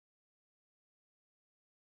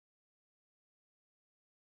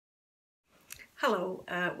Hello,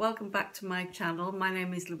 welcome back to my channel. My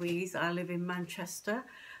name is Louise. I live in Manchester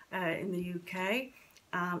in the UK,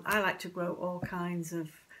 and I like to grow all kinds of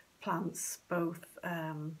plants, both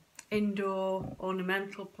indoor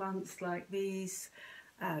ornamental plants like these,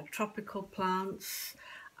 tropical plants,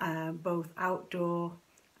 both outdoor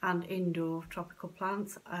and indoor tropical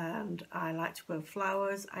plants, and I like to grow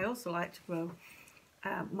flowers. I also like to grow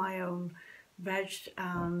my own veg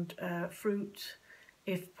and fruit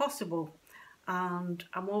if possible, and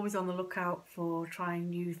I'm always on the lookout for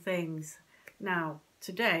trying new things. Now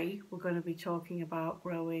today we're going to be talking about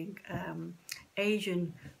growing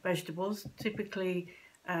Asian vegetables, typically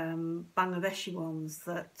Bangladeshi ones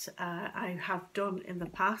that I have done in the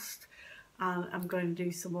past, and I'm going to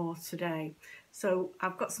do some more today. So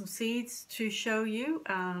I've got some seeds to show you,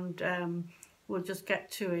 and we'll just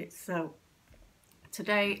get to it. So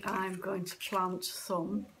today I'm going to plant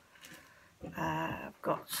some, I've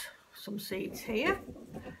got some seeds here,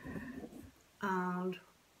 and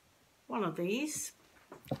one of these,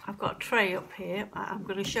 I've got a tray up here. I'm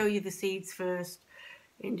going to show you the seeds first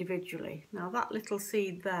individually. Now that little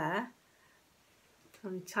seed there,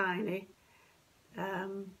 only tiny,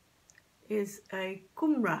 is a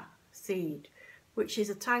Kumra seed, which is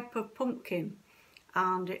a type of pumpkin,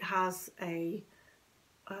 and it has a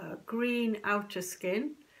green outer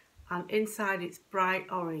skin and inside it's bright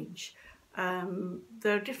orange.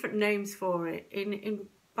 There are different names for it. In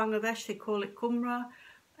Bangladesh they call it Kumra.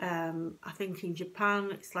 I think in Japan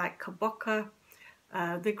it's like kaboka.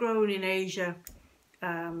 They're grown in Asia,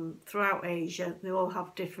 throughout Asia. They all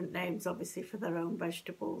have different names obviously for their own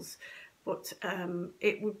vegetables, but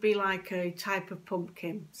it would be like a type of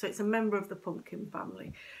pumpkin, so it's a member of the pumpkin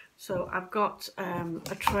family. So I've got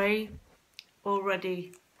a tray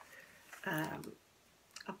already.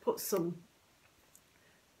 I put some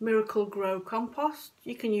Miracle Grow compost.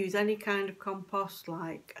 You can use any kind of compost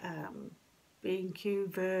like B&Q,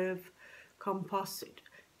 Verve compost. It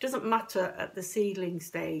doesn't matter at the seedling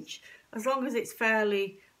stage, as long as it's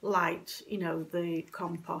fairly light, you know, the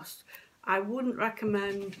compost. I wouldn't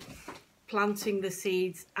recommend planting the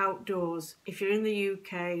seeds outdoors. If you're in the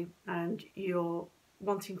UK and you're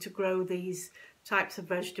wanting to grow these types of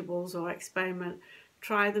vegetables or experiment,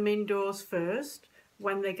 try them indoors first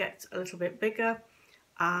when they get a little bit bigger.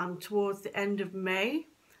 And towards the end of May,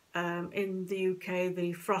 in the UK,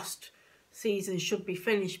 the frost season should be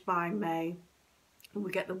finished by May, and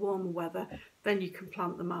we get the warmer weather, then you can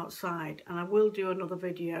plant them outside. And I will do another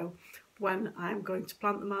video when I'm going to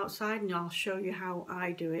plant them outside, and I'll show you how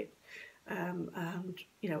I do it. And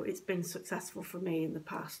you know, it's been successful for me in the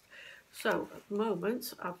past. So at the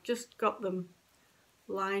moment I've just got them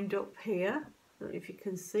lined up here. I don't know if you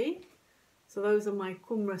can see. So those are my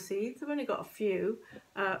Kumra seeds. I've only got a few.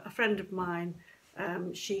 A friend of mine,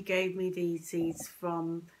 she gave me these seeds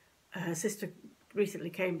from, her sister recently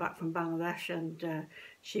came back from Bangladesh, and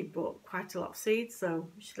she bought quite a lot of seeds, so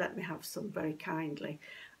she let me have some very kindly.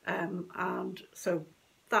 And so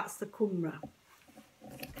that's the Kumra.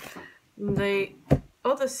 The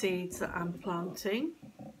other seeds that I'm planting,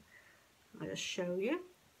 I'll just show you.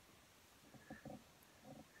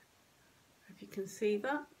 If you can see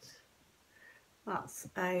that. That's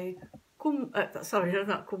a sorry,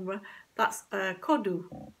 not Kumra. That's a kodu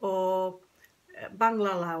or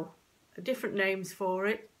Bangla, different names for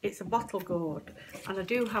it. It's a bottle gourd, and I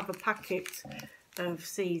do have a packet of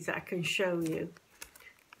seeds that I can show you.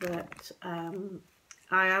 That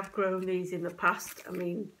I have grown these in the past. I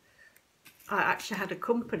mean, I actually had a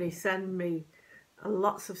company send me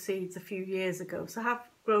lots of seeds a few years ago, so I have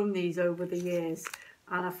grown these over the years,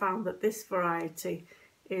 and I found that this variety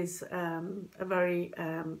is a very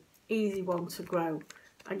easy one to grow,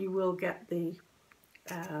 and you will get the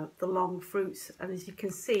long fruits. And as you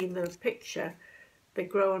can see in the picture, they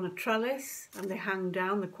grow on a trellis and they hang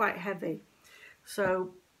down. They're quite heavy.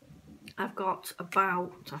 So I've got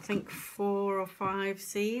about, I think, 4 or 5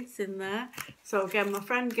 seeds in there. So again, my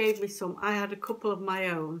friend gave me some. I had a couple of my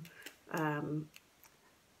own,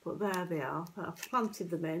 but there they are. I've planted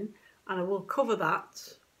them in, and I will cover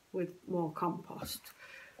that with more compost.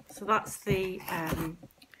 So that's the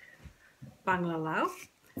Bangla,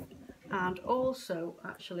 and also,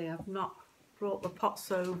 actually, I've not brought the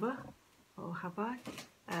pots over, or have I?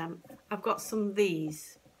 I've got some of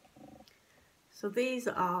these. So these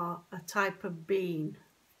are a type of bean.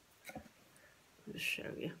 I'll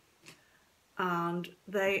show you. And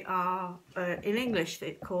they are, in English,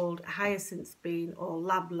 they're called hyacinth bean or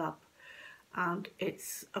lab, and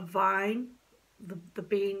it's a vine. The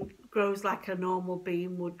bean grows like a normal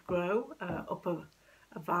bean would grow, up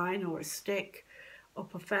a vine or a stick,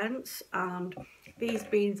 up a fence, and these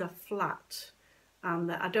beans are flat.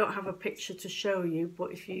 and I don't have a picture to show you,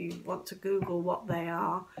 but if you want to Google what they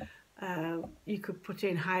are, you could put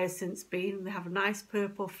in hyacinth bean. They have a nice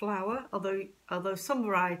purple flower, although some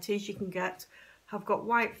varieties you can get have got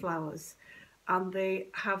white flowers, and they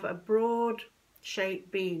have a broad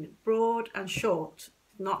shaped bean, broad and short.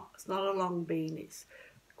 It's not a long bean, it's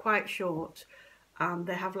quite short, and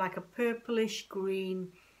they have like a purplish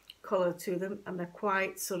green colour to them, and they're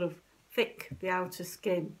quite sort of thick, the outer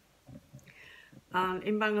skin. And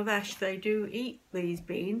in Bangladesh they do eat these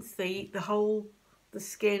beans. They eat the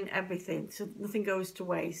skin, everything, so nothing goes to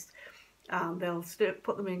waste. They'll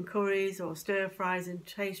put them in curries or stir fries and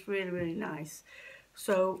taste really nice.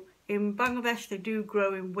 So in Bangladesh they do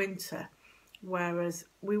grow in winter, whereas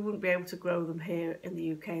we wouldn't be able to grow them here in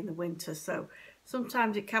the UK in the winter. So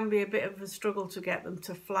sometimes it can be a bit of a struggle to get them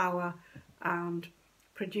to flower and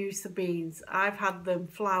produce the beans. I've had them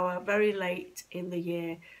flower very late in the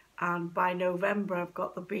year, and by November I've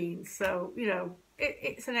got the beans. So, you know,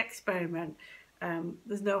 it's an experiment.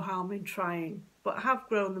 There's no harm in trying, but I have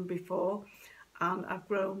grown them before, and I've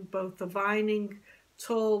grown both the vining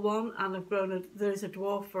tall one, and I've grown there's a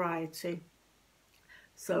dwarf variety,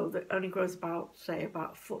 so that only grows about, say,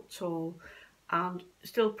 about a foot tall, and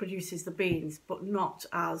still produces the beans, but not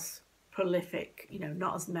as prolific, you know,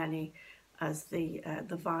 not as many as the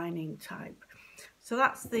vining type. So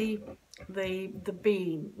that's the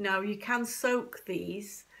bean. Now you can soak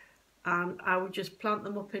these, and I would just plant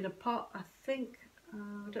them up in a pot. I think,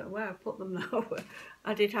 I don't know where I put them now.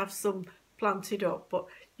 I did have some planted up, but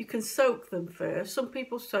you can soak them first. Some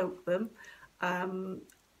people soak them.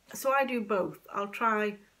 So I do both. I'll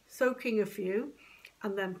try soaking a few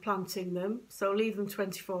and then planting them. So leave them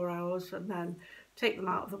 24 hours and then take them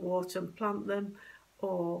out of the water and plant them,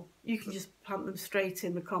 or you can just plant them straight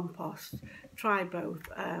in the compost. Try both,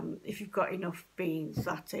 if you've got enough beans,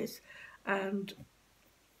 that is. And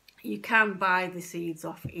you can buy the seeds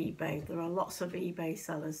off eBay. There are lots of eBay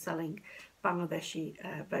sellers selling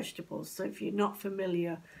Bangladeshi vegetables. So if you're not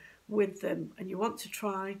familiar with them and you want to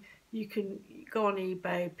try, you can go on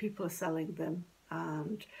eBay. People are selling them,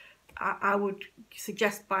 and I would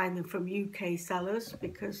suggest buying them from UK sellers,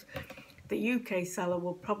 because the UK seller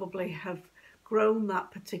will probably have grown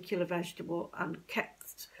that particular vegetable and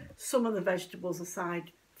kept some of the vegetables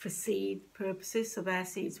aside for seed purposes, so their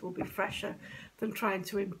seeds will be fresher than trying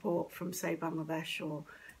to import from, say, Bangladesh or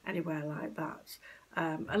anywhere like that,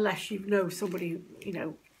 unless you know somebody, you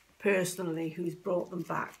know, personally who's brought them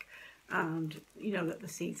back and you know that the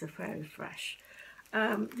seeds are very fresh.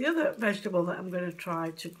 The other vegetable that I'm going to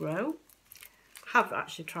try to grow, have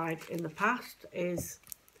actually tried in the past, is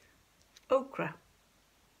okra.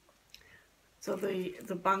 So the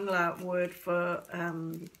Bangla word for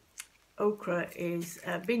okra is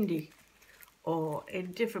bindi, or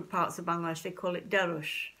in different parts of Bangladesh they call it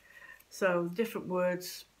derosh. So different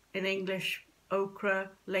words in English: okra,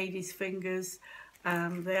 lady's fingers.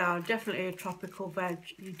 They are definitely a tropical veg.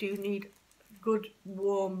 You do need good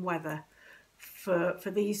warm weather for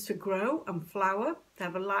these to grow and flower. They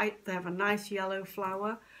have a nice yellow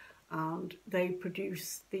flower, and they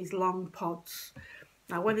produce these long pods.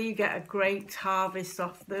 Now, whether you get a great harvest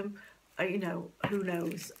off them, you know, who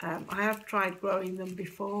knows. I have tried growing them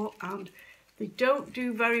before, and they don't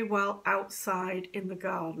do very well outside in the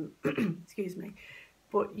garden. Excuse me.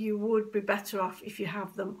 But you would be better off if you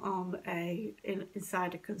have them on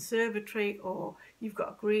inside a conservatory, or you've got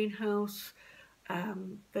a greenhouse.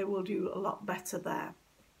 They will do a lot better there.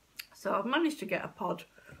 So I've managed to get a pod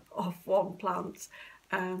off one plant.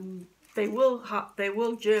 They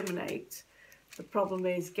will germinate. The problem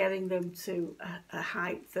is getting them to a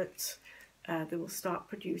height that they will start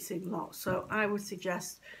producing lots. So I would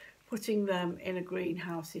suggest putting them in a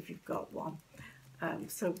greenhouse if you've got one.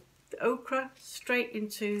 So the okra straight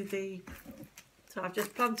into so I've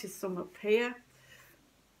just planted some up here.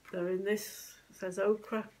 They're in this, it says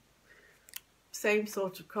okra. Same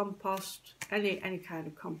sort of compost, any kind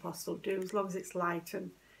of compost will do, as long as it's light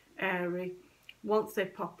and airy. Once they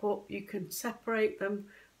pop up, you can separate them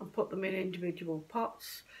and put them in individual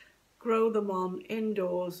pots. Grow them on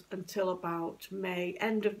indoors until about May,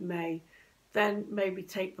 end of May. Then maybe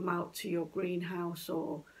take them out to your greenhouse,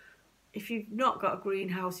 or if you've not got a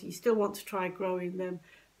greenhouse and you still want to try growing them,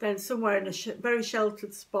 then somewhere in a very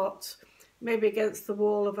sheltered spot, maybe against the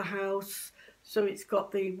wall of a house, so it's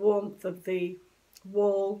got the warmth of the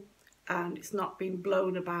wall and it's not being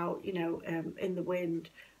blown about, you know, in the wind,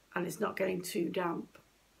 and it's not getting too damp,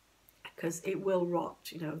 because it will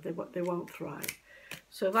rot, you know, they won't thrive.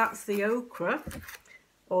 So that's the okra,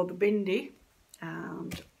 or the bindi.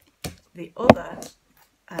 And the other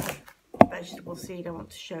vegetable seed I want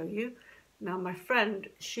to show you, Now my friend,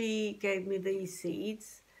 she gave me these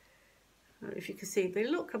seeds. If you can see, they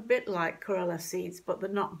look a bit like chlorella seeds, but they're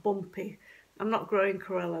not bumpy. I'm not growing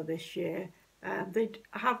chlorella this year. They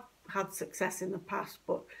have had success in the past,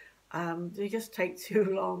 but they just take too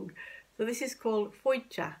long. So this is called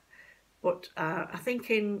Foyta, but I think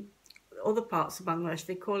in other parts of Bangladesh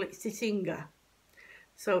they call it Sisinga.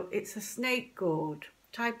 So it's a snake gourd,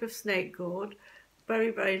 type of snake gourd, very,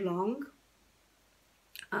 very long,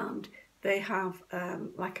 and they have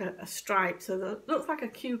like a stripe, so that looks like a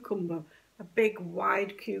cucumber, a big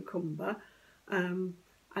wide cucumber, and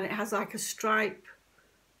it has like a stripe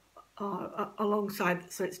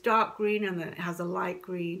alongside, so it's dark green and then it has a light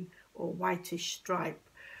green or whitish stripe.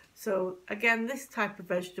 So again, this type of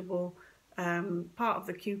vegetable, part of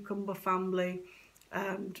the cucumber family,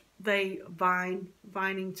 and they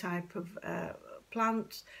vining type of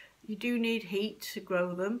plant. You do need heat to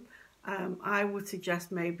grow them. I would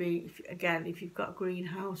suggest maybe, if you've got a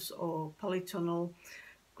greenhouse or polytunnel,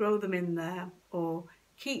 grow them in there, or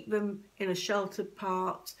keep them in a sheltered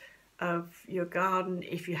part of your garden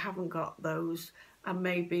if you haven't got those, and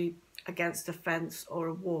maybe against a fence or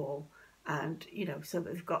a wall, and so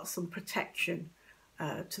that they've got some protection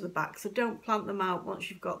to the back. So don't plant them out once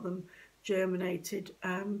you've got them germinated.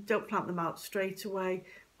 Don't plant them out straight away.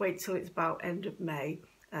 Wait till it's about end of May,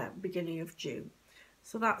 beginning of June.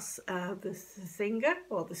 So that's the Sisinga,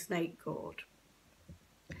 or the snake gourd.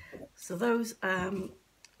 So those are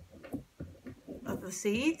the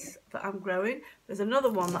seeds that I'm growing. There's another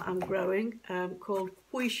one that I'm growing called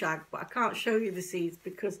Puishaag, but I can't show you the seeds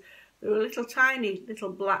because they're little tiny, little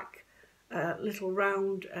black, little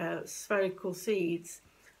round spherical seeds,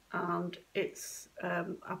 and it's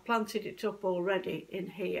I've planted it up already in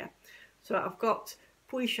here. So I've got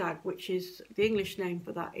Puishaag, which is the English name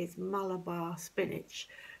for that is malabar spinach.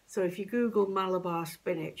 So if you Google malabar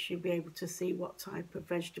spinach, you'll be able to see what type of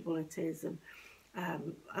vegetable it is. And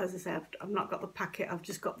as I said, I've not got the packet, I've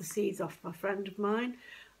just got the seeds off a friend of mine.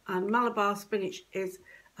 And malabar spinach is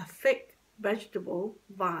a thick vegetable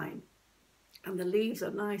vine, and the leaves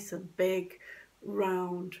are nice and big,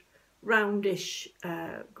 roundish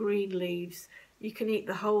green leaves. You can eat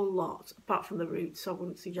the whole lot, apart from the roots. So I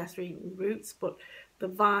wouldn't suggest eating roots, but the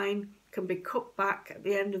vine can be cut back at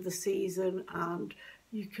the end of the season, and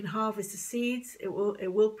you can harvest the seeds. It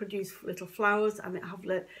will produce little flowers, and they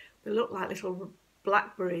look like little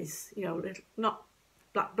blackberries, not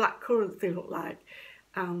black currants they look like,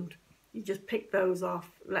 and you just pick those off,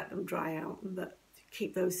 let them dry out, and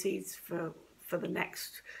keep those seeds for the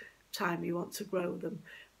next time you want to grow them.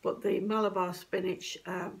 But the malabar spinach,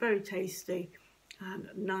 very tasty and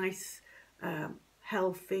nice,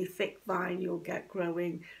 healthy, thick vine you'll get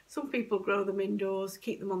growing. Some people grow them indoors,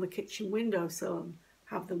 keep them on the kitchen windowsill and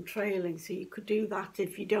have them trailing, so you could do that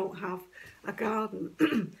if you don't have a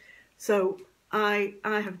garden. So I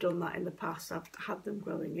have done that in the past. I've had them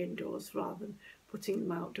growing indoors rather than putting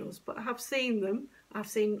them outdoors, but I have seen them. I've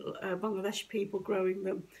seen Bangladeshi people growing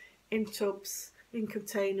them in tubs, in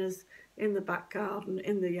containers, in the back garden,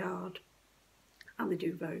 in the yard, and they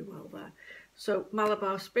do very well there. So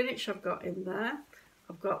malabar spinach I've got in there.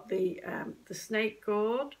 I've got the snake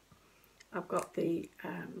gourd. I've got the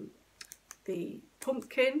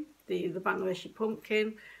pumpkin, the Bangladeshi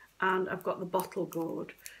pumpkin, and I've got the bottle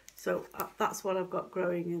gourd. So that's what I've got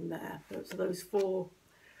growing in there. So those 4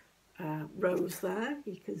 rows there,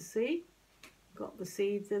 you can see, got the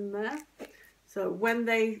seeds in there. So when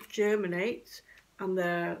they germinate, and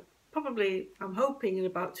they're probably, I'm hoping in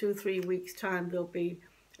about 2 or 3 weeks time, they'll be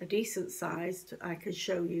a decent sized. I can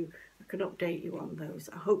show you, I can update you on those.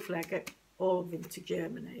 Hopefully I get all of them to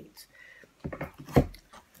germinate.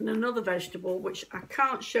 And another vegetable, which I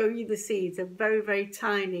can't show you the seeds, are very, very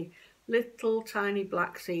tiny, little tiny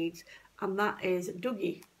black seeds, and that is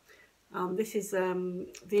Dugee. This is, the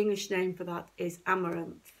English name for that is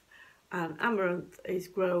amaranth. And amaranth is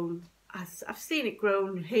grown, I've seen it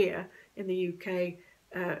grown here in the UK,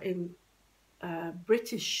 in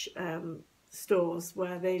British stores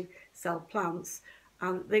where they sell plants,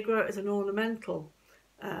 and they grow it as an ornamental,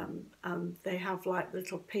 and they have like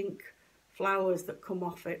little pink flowers that come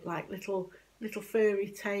off it, like little furry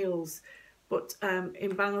tails. But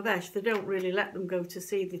in Bangladesh they don't really let them go to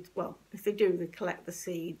seed it. Well, if they do, they collect the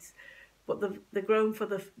seeds, but they're grown for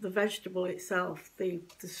the vegetable itself. The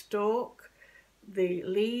stalk, the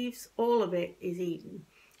leaves, all of it is eaten.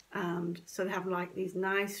 And so they have like these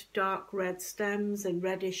nice dark red stems and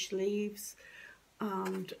reddish leaves,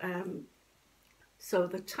 and so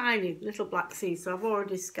the tiny little black seeds. So I've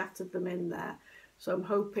already scattered them in there, so I'm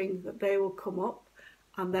hoping that they will come up,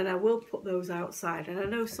 and then I will put those outside. And I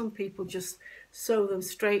know some people just sow them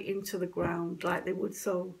straight into the ground like they would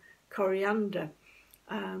sow coriander,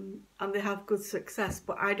 and they have good success.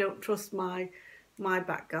 But I don't trust my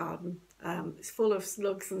back garden. It's full of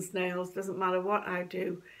slugs and snails. Doesn't matter what I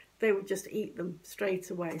do, they would just eat them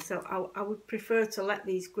straight away. So I would prefer to let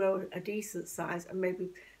these grow a decent size and maybe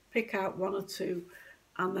pick out one or two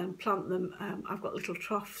and then plant them. I've got little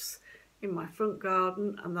troughs in my front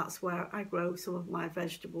garden, and that's where I grow some of my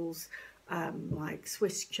vegetables, like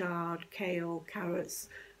Swiss chard, kale, carrots.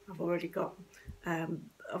 I've already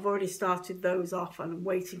started those off, and I'm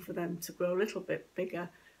waiting for them to grow a little bit bigger,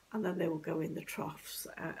 and then they will go in the troughs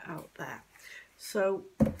out there. So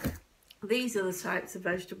these are the types of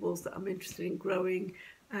vegetables that I'm interested in growing.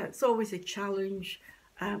 It's always a challenge,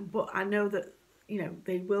 but I know that, you know,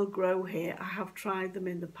 they will grow here. I have tried them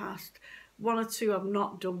in the past. One or two I've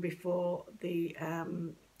not done before. The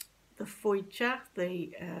Foyta,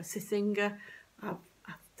 the Sisinga, I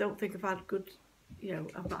don't think I've had good, you know,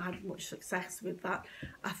 I've not had much success with that.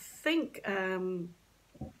 I think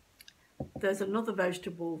there's another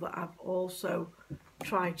vegetable that I've also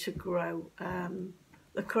tried to grow,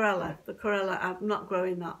 the Corella. The Corella, I'm not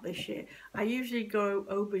growing that this year. I usually grow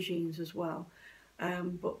aubergines as well,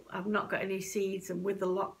 but I've not got any seeds, and with the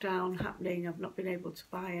lockdown happening, I've not been able to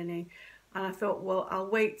buy any. And I thought, well, I'll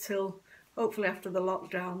wait till, hopefully after the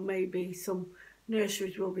lockdown, maybe some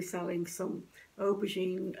nurseries will be selling some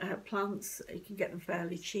aubergine plants. You can get them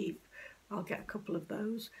fairly cheap. I'll get a couple of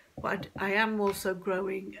those. But I am also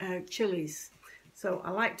growing chilies. So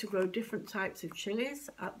I like to grow different types of chilies.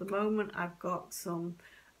 At the moment, I've got some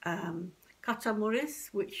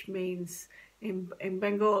katamuris, which means in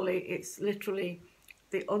Bengali, it's literally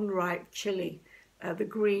the unripe chili, the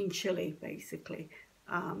green chili, basically.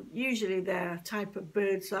 Usually they're a type of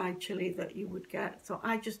bird's eye chili that you would get. So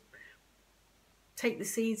I just take the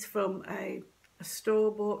seeds from a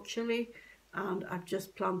store-bought chili, and I've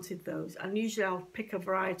just planted those. And usually I'll pick a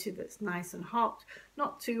variety that's nice and hot,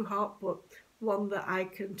 not too hot, but one that I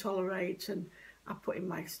can tolerate, and I put in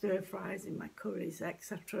my stir fries, in my curries,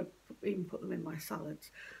 etc. Even put them in my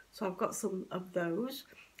salads. So I've got some of those.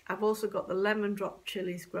 I've also got the lemon drop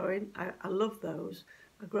chilies growing. I love those.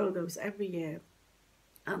 I grow those every year,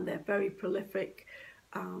 and they're very prolific,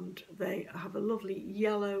 and they have a lovely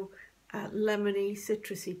yellow, lemony,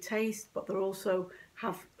 citrusy taste, but they also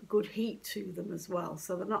have good heat to them as well.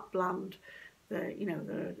 So they're not bland. They're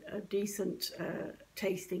a decent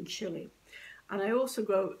tasting chili. And I also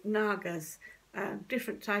grow nagas,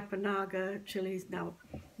 different type of naga chilies. Now,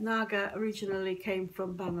 naga originally came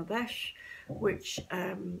from Bangladesh, which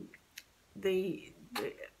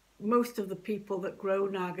most of the people that grow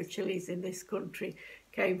naga chilies in this country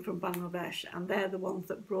came from Bangladesh, and they're the ones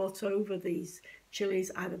that brought over these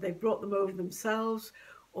chilies. Either they brought them over themselves,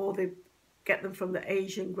 or they get them from the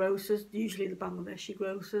Asian grocers, usually the Bangladeshi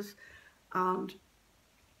grocers. And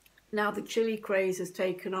now the chili craze has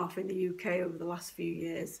taken off in the UK over the last few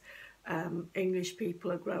years. English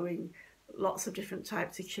people are growing lots of different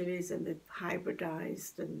types of chilies, and they've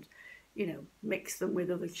hybridized and, you know, mixed them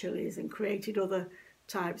with other chilies and created other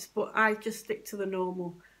types. But I just stick to the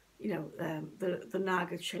normal, you know, the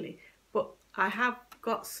Naga chili. But I have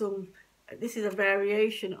got some, this is a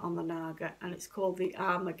variation on the Naga, and it's called the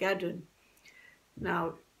Armageddon.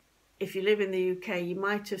 Now, if you live in the UK, you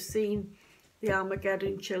might have seen the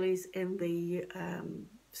Armageddon chilies in the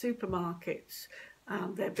supermarkets.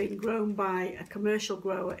 They're being grown by a commercial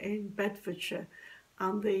grower in Bedfordshire,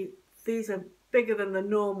 and these are bigger than the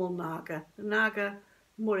normal Naga. The Naga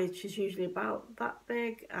Murich is usually about that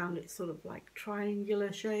big, and it's sort of like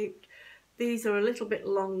triangular shaped. These are a little bit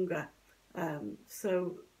longer,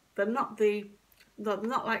 so they're not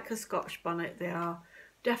like a Scotch bonnet. They are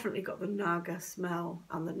definitely got the Naga smell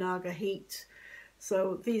and the Naga heat.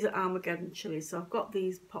 So these are Armageddon chilies. So I've got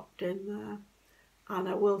these popped in there, and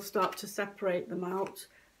I will start to separate them out.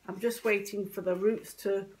 I'm just waiting for the roots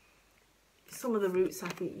to, some of the roots I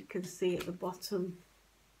think you can see at the bottom.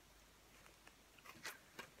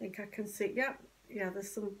 I think I can see, yeah,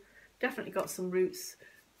 there's some, definitely got some roots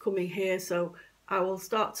coming here. So I will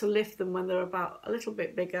start to lift them when they're about a little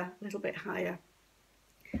bit bigger, a little bit higher,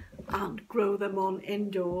 and grow them on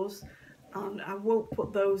indoors. And I won't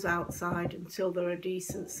put those outside until they're a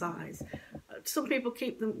decent size. Some people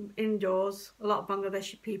keep them indoors. A lot of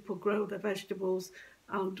Bangladeshi people grow their vegetables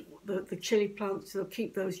and the chili plants. They'll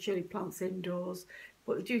keep those chili plants indoors,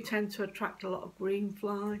 but they do tend to attract a lot of green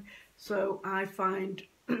fly. So I find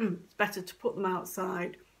it's better to put them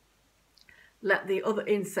outside. Let the other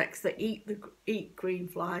insects that eat green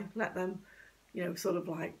fly, let them, you know, sort of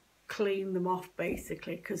like clean them off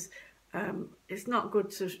basically, because It's not good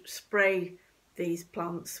to spray these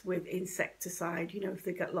plants with insecticide, you know, if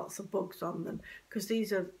they get lots of bugs on them, because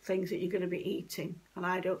these are things that you're going to be eating, and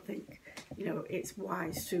I don't think, you know, it's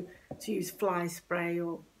wise to use fly spray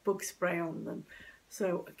or bug spray on them.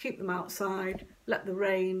 So keep them outside, let the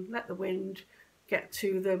rain, let the wind get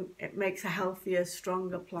to them. It makes a healthier,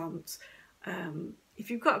 stronger plant. If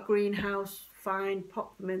you've got a greenhouse, fine,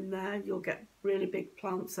 pop them in there, you'll get really big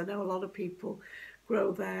plants. I know a lot of people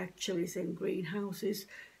grow their chilies in greenhouses.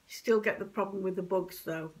 You still get the problem with the bugs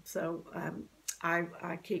though, so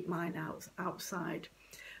I keep mine outside.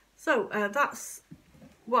 So that's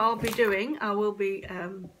what I'll be doing. I will be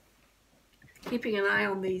keeping an eye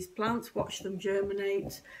on these plants, watch them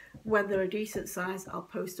germinate. When they're a decent size, I'll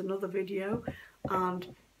post another video.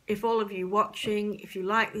 And if all of you watching, if you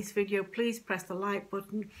like this video, please press the like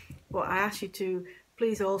button. But I ask you to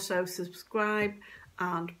please also subscribe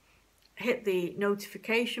and hit the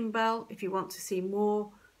notification bell if you want to see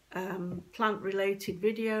more plant related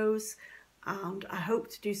videos. And I hope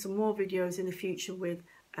to do some more videos in the future with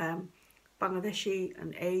Bangladeshi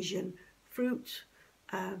and Asian fruit,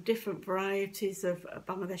 different varieties of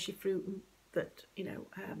Bangladeshi fruit that, you know,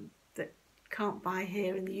 that can't buy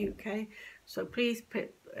here in the UK. So please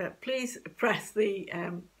press the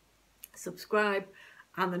subscribe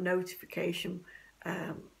and the notification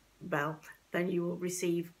bell. Then you will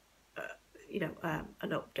receive you know, an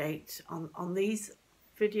update on these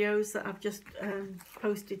videos that I've just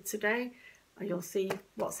posted today, and you'll see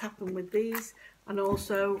what's happened with these. And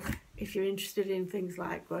also, if you're interested in things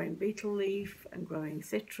like growing beetle leaf and growing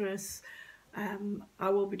citrus, I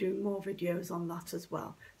will be doing more videos on that as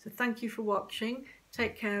well. So thank you for watching.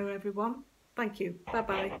 Take care, everyone. Thank you. Bye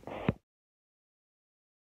bye.